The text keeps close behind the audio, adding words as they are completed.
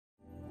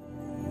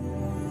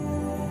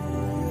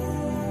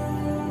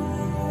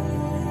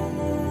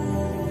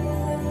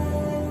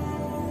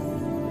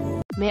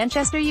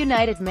Manchester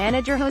United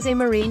manager Jose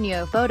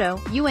Mourinho Photo,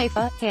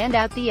 UEFA,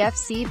 Handout The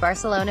FC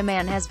Barcelona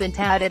man has been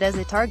touted as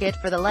a target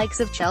for the likes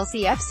of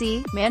Chelsea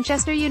FC,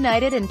 Manchester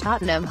United and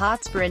Tottenham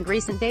Hotspur in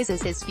recent days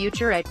as his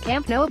future at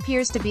Camp Nou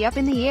appears to be up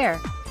in the air.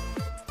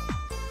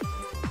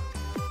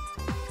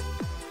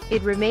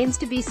 It remains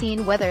to be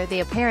seen whether the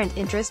apparent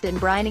interest in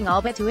brining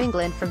Alba to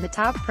England from the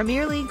top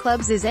Premier League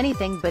clubs is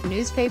anything but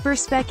newspaper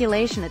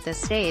speculation at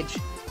this stage.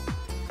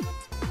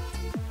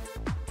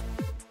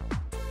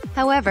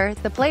 However,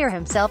 the player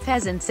himself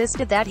has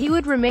insisted that he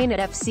would remain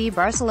at FC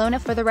Barcelona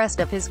for the rest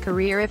of his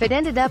career if it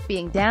ended up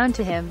being down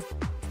to him.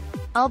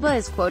 Alba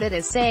is quoted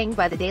as saying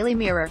by the Daily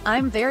Mirror,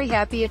 "I'm very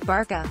happy at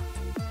Barca.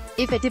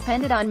 If it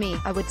depended on me,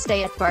 I would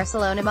stay at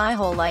Barcelona my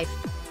whole life.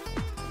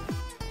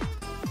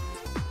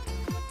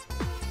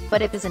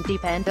 But it doesn't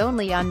depend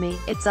only on me,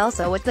 it's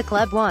also what the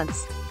club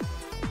wants.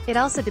 It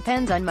also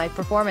depends on my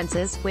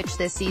performances, which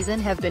this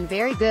season have been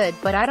very good,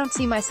 but I don't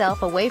see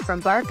myself away from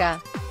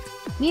Barca."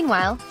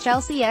 Meanwhile,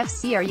 Chelsea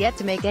FC are yet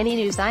to make any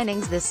new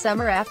signings this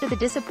summer after the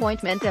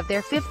disappointment of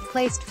their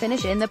fifth-placed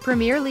finish in the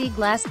Premier League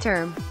last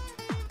term.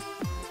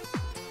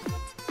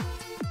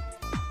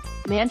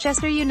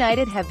 Manchester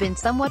United have been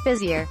somewhat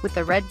busier, with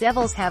the Red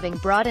Devils having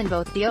brought in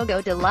both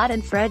Diogo Dalot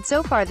and Fred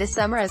so far this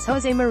summer as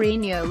Jose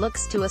Mourinho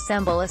looks to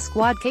assemble a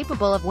squad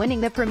capable of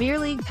winning the Premier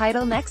League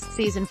title next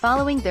season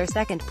following their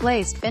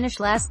second-placed finish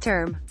last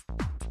term.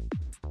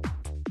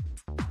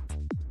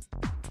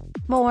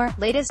 More,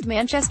 latest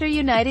Manchester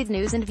United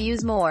news and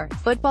views, more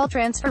football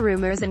transfer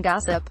rumors and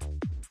gossip.